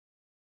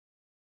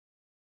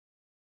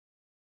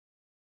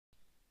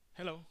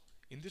Hello,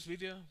 in this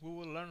video we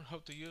will learn how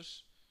to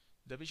use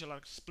the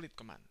VisualARQ split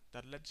command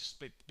that lets you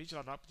split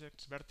visual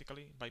objects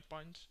vertically by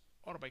points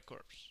or by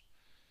curves.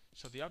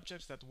 So the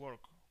objects that work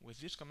with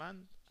this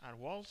command are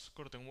walls,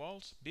 curtain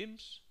walls,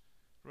 beams,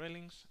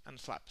 railings and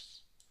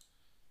slabs.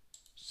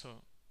 So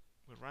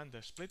we run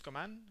the split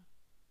command,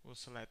 we'll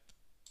select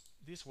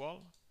this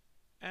wall,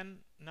 and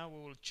now we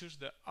will choose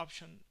the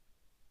option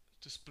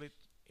to split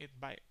it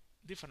by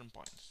different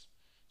points.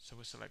 So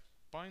we select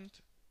point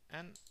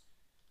and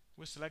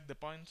we select the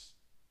points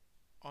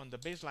on the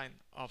baseline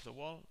of the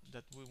wall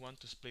that we want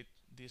to split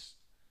this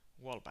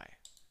wall by.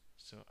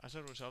 So as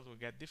a result we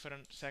get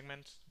different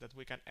segments that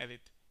we can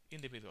edit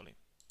individually.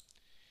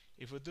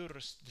 If we do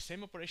the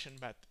same operation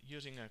but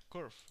using a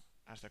curve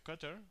as the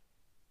cutter,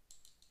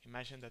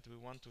 imagine that we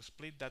want to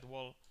split that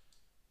wall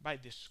by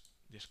this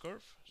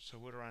curve. So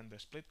we run the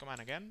split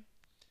command again,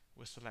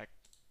 we select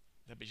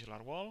the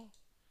VisualARQ wall,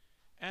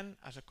 and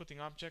as a cutting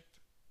object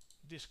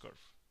this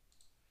curve.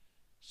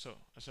 So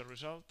as a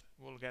result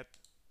we'll get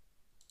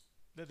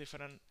the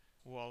different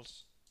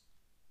walls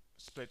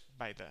split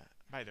by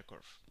the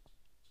curve.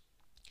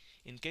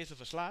 In case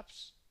of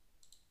slabs,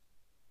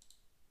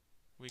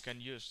 we can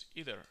use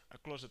either a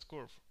closed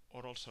curve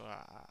or also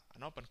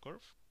an open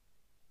curve.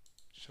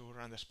 So we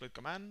run the split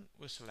command,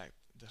 we select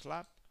the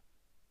slab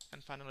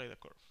and finally the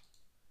curve.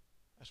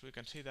 As we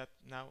can see that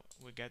now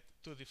we get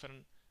two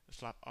different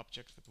slab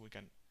objects that we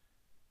can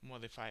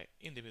modify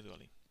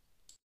individually.